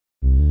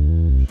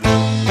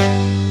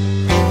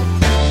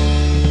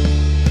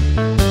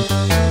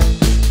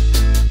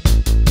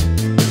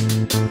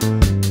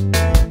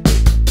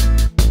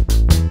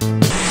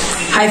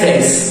Hi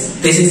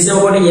friends, this is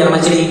Yogoti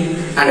Yamachiri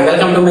and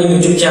welcome to my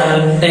YouTube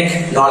channel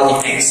Technology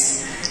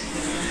Hacks.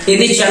 In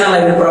this channel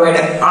I will provide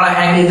all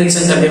hacking tricks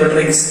and computer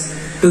tricks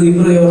to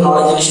improve your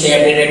knowledge and stay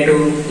updated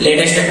to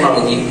latest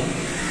technology.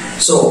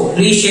 So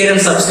please share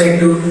and subscribe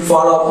to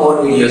follow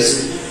more videos.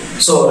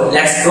 So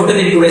let's go to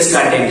the today's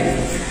content.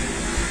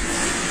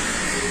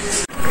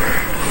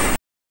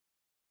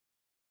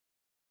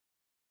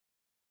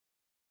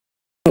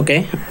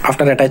 Okay,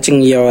 after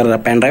attaching your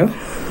pendrive,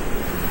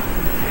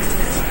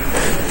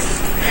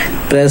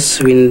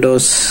 press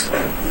Windows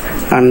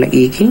and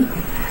E key,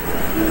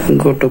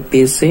 go to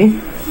PC.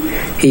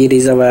 Here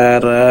is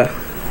our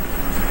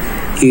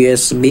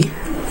USB.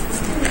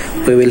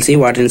 We will see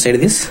what inside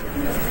this,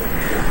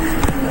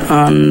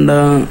 and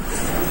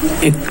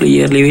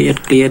clearly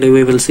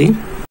we will see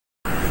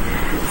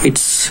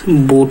it's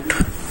boot.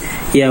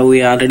 Yeah,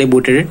 we already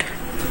booted it,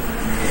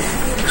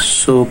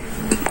 so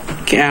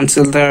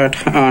cancel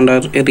that and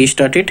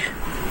restart it.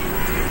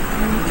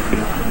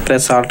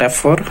 Press Alt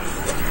F4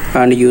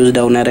 and use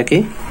down arrow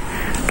key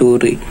to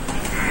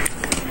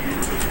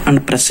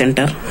and press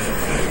enter.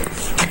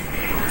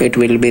 It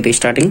will be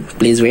restarting,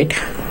 please wait.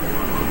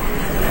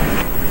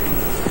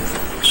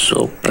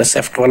 So press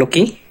F12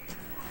 key.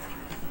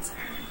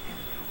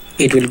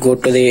 It will go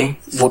to the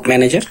boot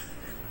manager,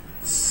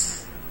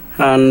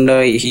 and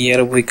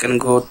here we can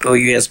go to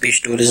USB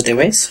storage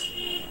device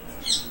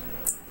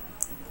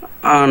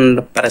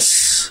and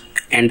press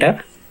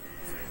enter.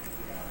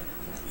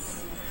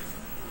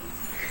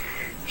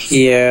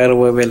 Here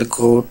we will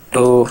go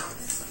to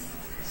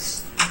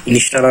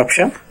install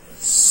option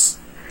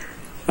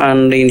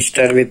and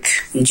install with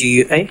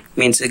GUI,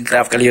 means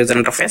graphical user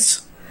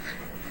interface.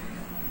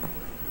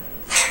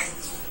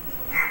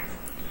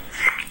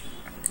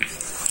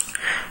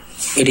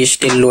 It is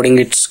still loading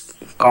its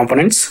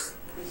components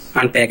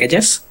and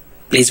packages,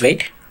 please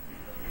wait.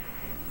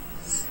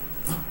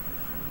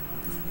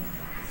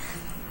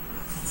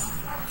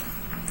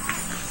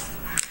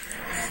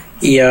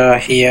 Yeah,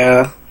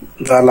 here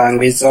the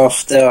language of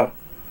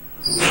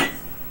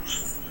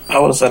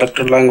our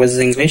selected language is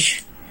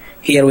English.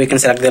 Here we can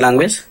select the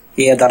language.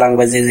 Here the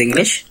language is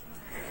English.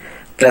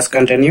 Press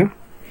continue.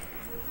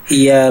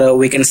 Here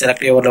we can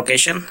select your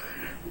location.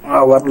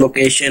 Our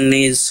location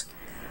is,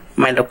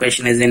 my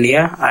location is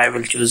India. I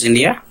will choose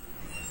India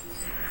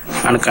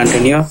and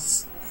continue.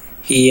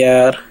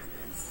 Here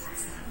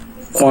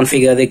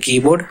configure the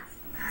keyboard.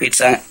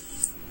 It's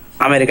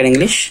American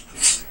English.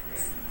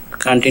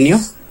 Continue.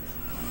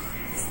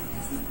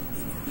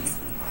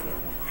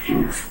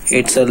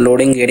 It's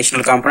loading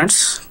additional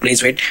components,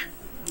 please wait.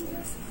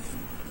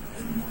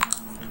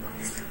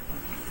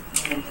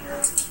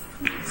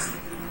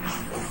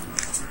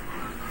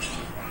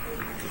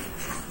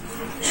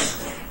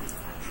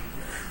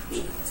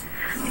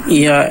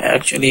 Yeah,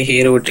 actually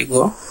here we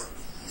go.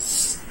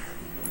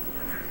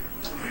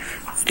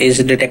 It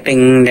is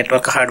detecting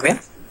network hardware.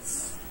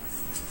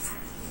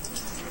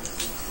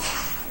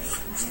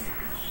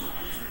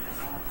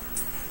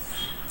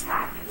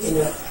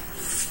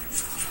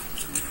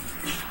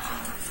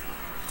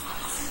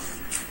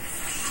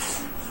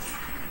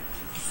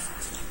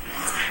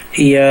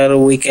 Here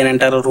we can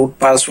enter a root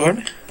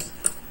password.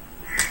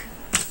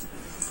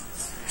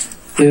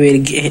 We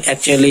will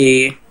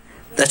actually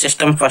the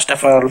system, first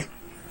of all,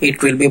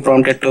 it will be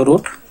prompted to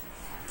root.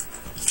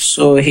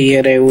 So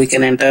here we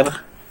can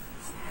enter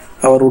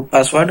our root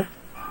password,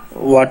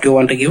 what you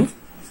want to give,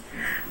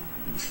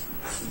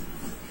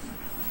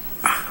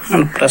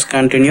 and press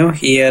continue.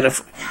 Here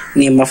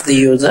name of the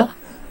user,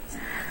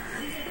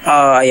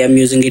 I am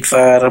using it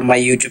for my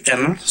YouTube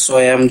channel, so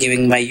I am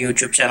giving my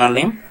YouTube channel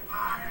name.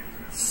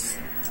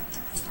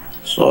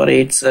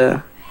 Sorry, it's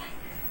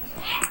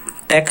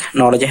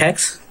Technology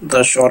Hacks.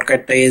 The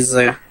shortcut is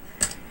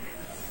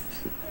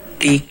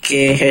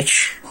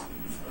TKH.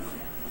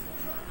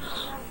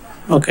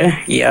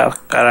 Okay, yeah,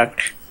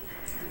 correct.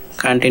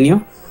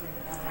 Continue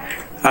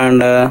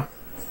and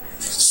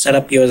set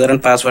up user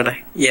and password.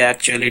 Yeah,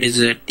 actually it is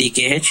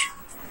TKH.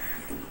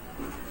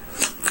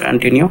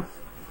 Continue,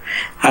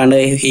 and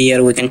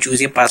here we can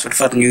choose a password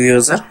for new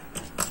user.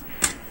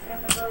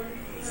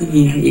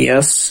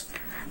 Yes,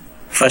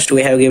 first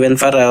we have given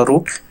for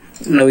root,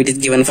 now it is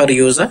given for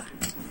user.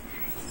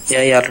 Yeah,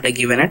 I already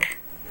given it.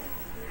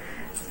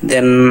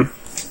 Then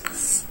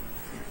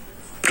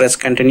press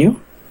continue.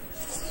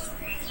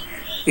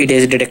 It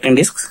is detecting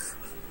disks.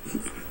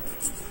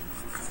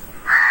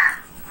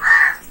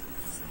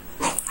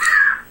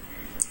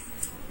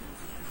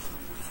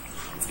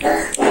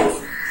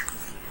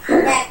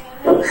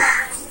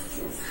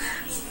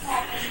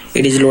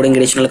 It is loading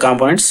additional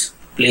components,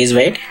 please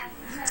wait.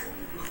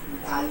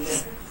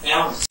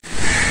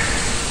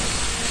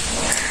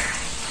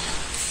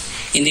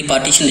 In the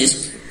partition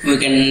list, we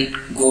can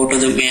go to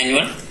the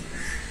manual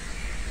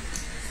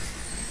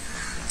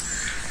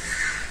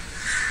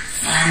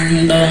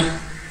and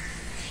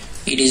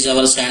it is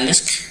our SAN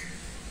disk.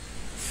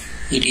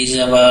 It is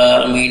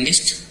our main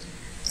disk.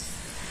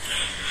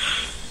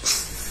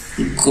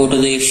 Go to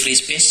the free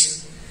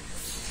space.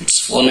 It's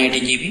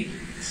 490 GB.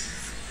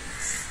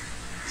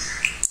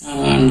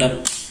 and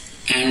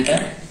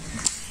enter,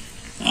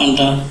 and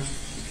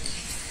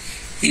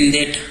in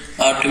that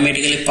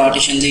automatically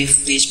partition the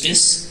free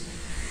space.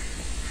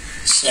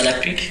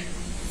 Select it.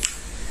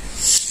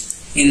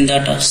 In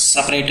that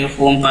separate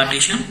home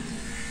partition,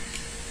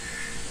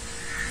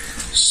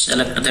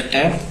 select the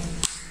tab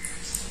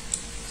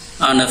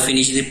and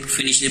finish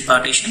the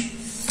partition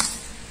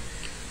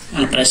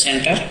and press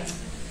enter.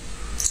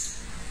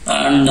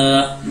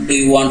 And do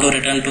you want to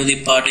return to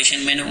the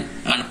partition menu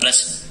and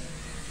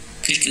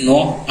click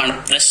no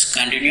and press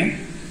continue.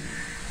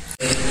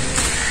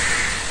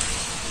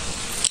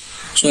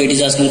 So it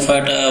is asking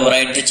for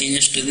write the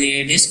changes to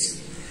the disk.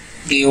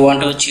 Do you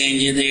want to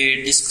change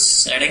the disk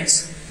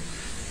settings?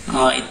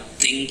 I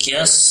think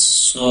yes,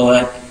 so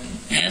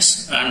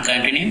yes, and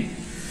continue.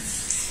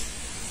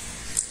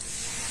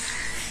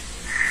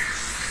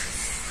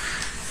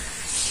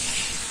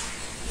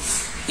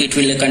 It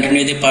will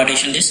continue the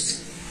partition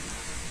disk,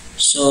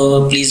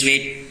 so please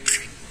wait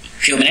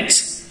few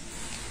minutes.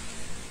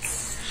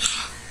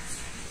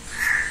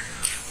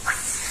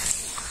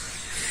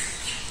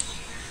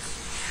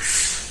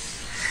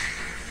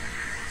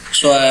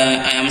 So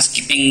I am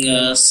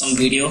skipping some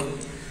video.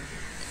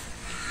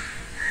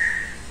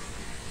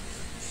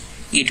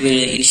 It will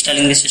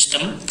installing the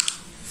system.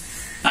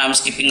 I am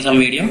skipping some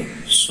video,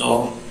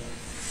 so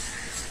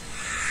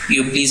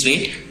you please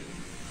wait.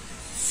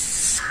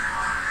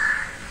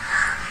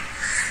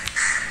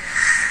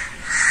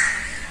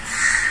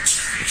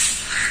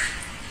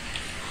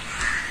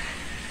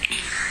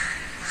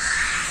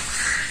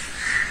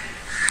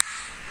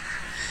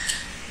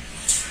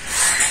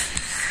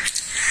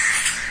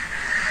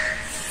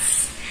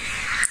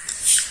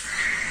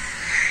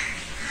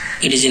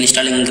 It is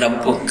installing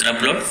Grub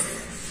load,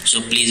 so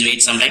please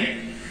wait some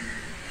time.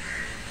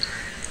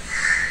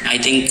 I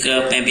think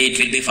maybe it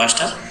will be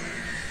faster.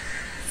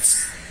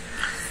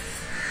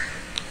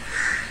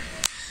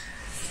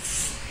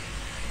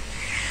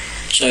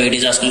 So it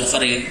is asking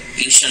for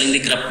installing the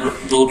Grub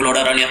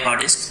bootloader on your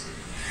hard disk.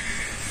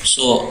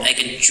 So I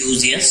can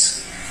choose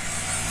yes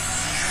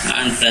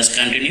and press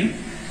continue.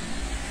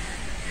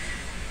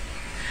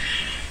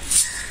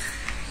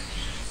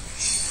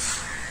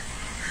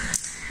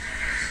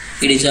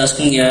 It is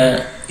asking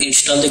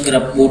install the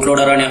Grub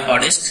bootloader on your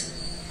hard disk.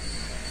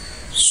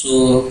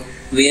 So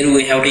where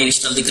we have to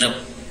install the Grub?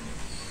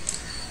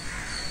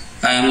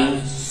 I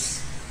am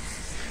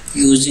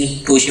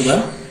using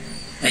Toshiba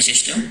my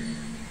system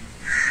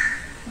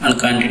and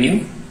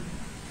continue.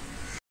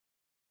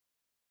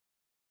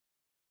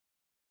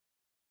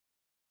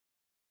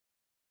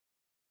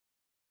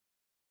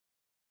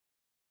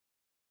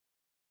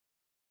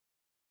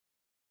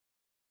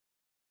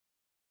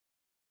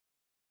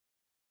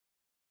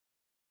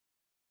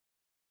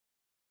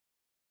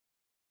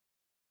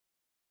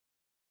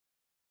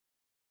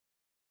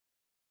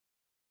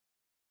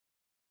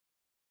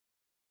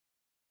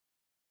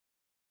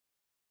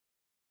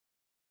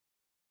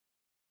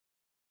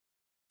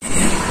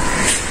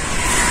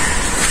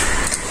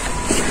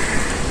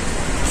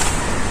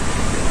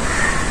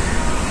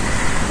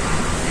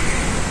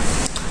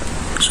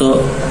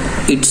 So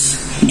it's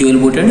dual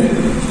booted,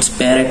 it's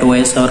Parrot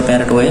OS or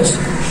Parrot OS.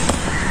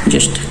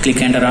 Just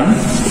click enter on.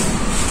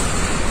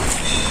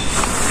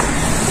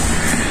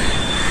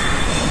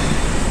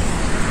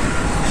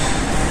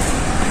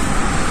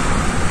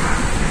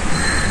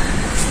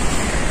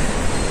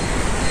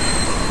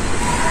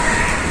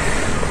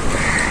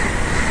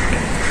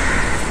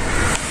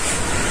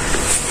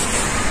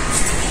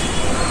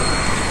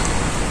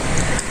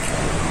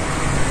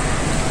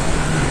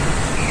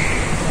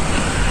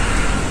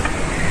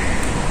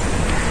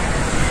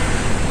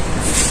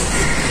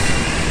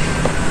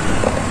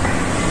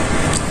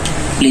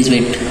 Please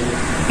wait,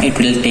 it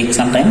will take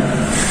some time.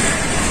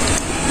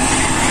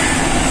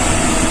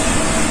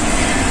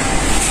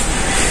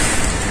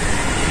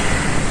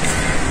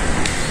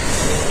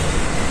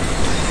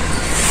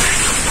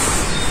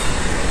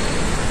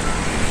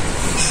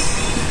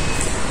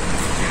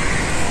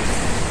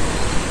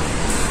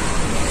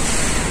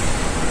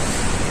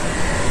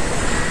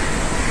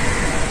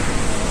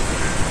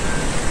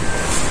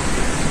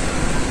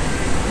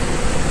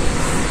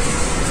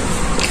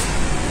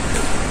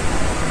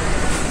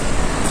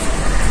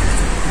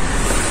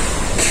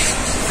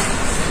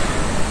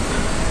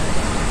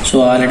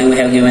 So already we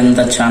have given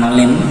the channel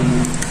name,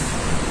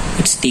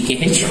 it's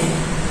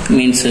TKH,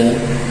 means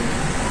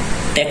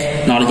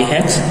technology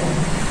hacks.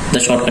 The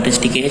shortcut is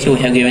TKH,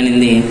 we have given in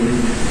the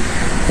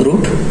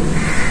root.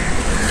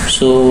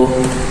 So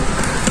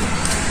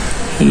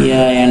here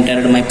I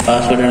entered my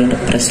password and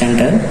press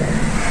enter.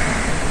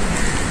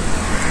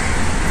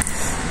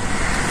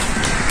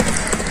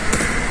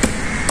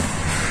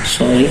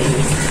 Sorry.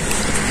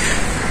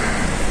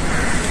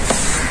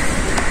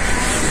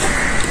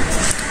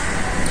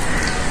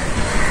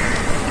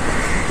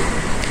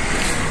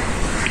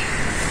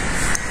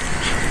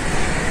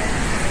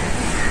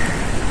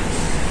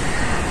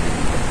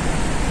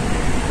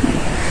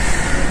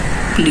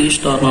 Please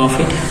turn off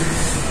it.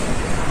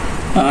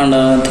 And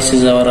this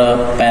is our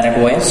Parrot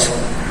OS.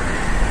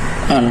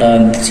 and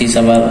this is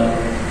our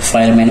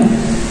file menu.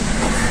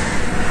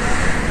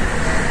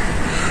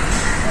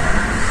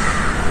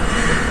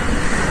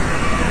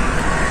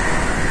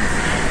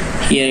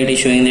 Here it is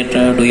showing that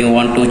do you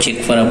want to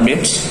check for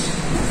updates.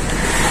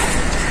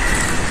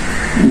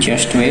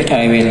 Just wait,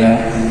 I will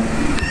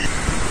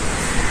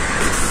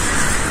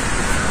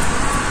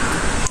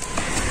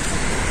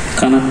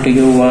connect to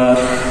your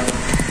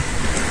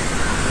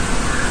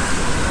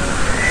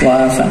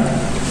Wi-Fi.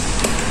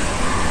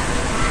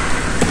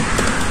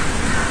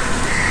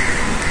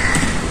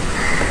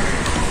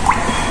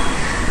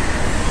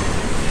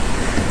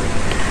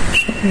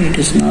 So it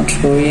is not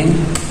showing.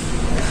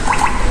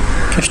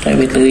 Just I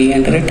will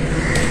re-enter it.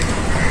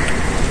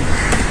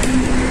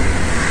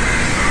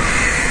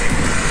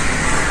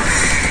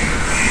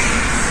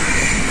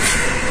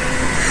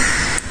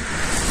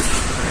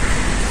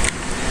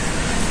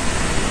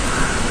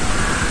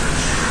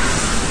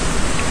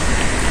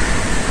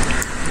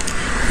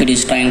 It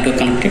is trying to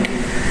connect it.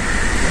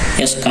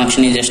 Yes,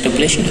 connection is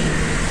established.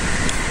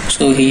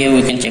 So here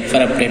we can check for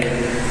update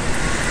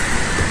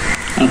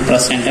and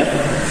press enter.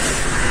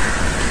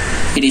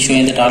 It is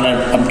showing that all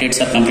our updates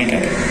are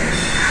completed.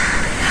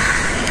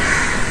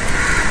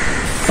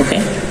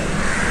 Okay.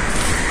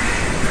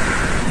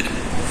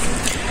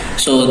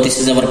 So this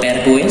is our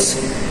Parrot OS.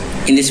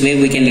 In this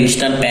way we can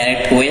install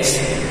Parrot OS.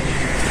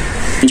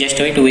 Just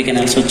wait, we can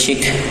also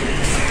check.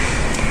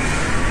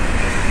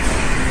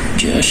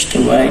 Just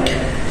wait.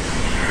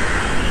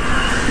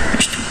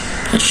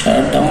 Just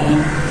shut down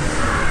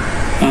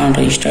and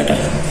restart.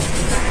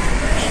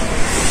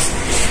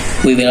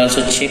 We will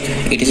also check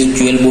it is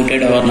dual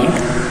booted or not.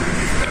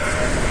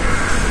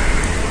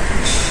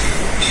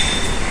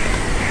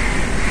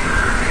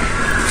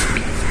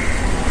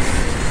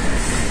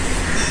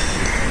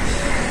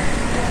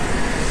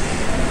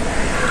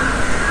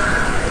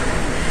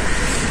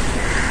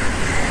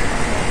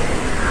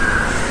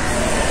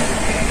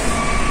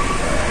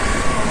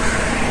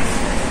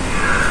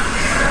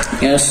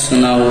 Yes,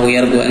 now we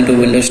are going to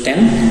Windows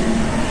 10.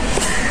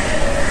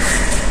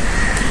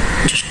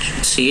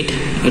 Just see it,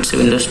 it's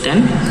Windows 10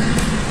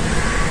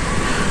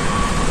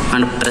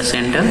 and press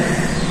enter.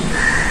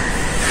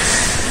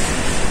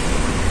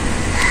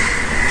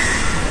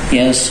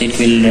 Yes, it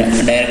will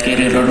directly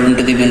reload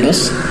into the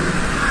Windows.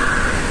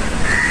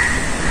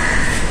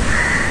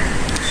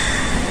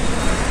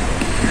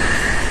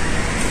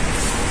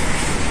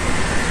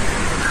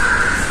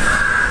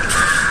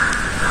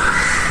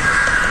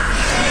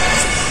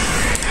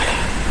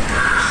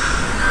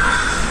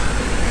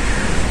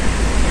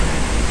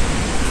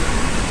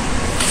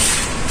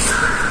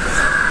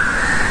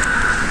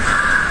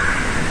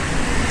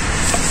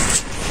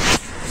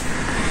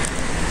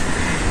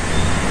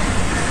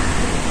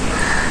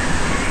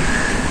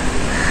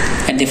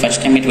 At the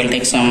first time it will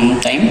take some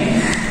time.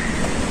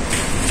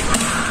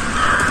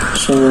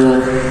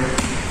 So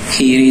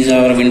here is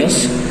our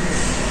Windows.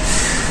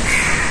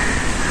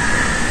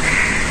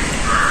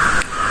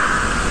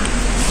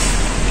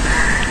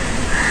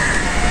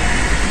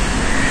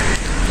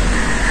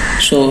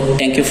 So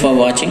thank you for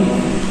watching.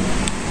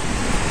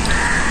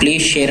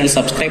 Please share and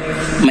subscribe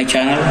my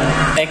channel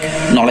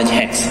Tech Knowledge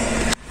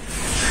Hacks.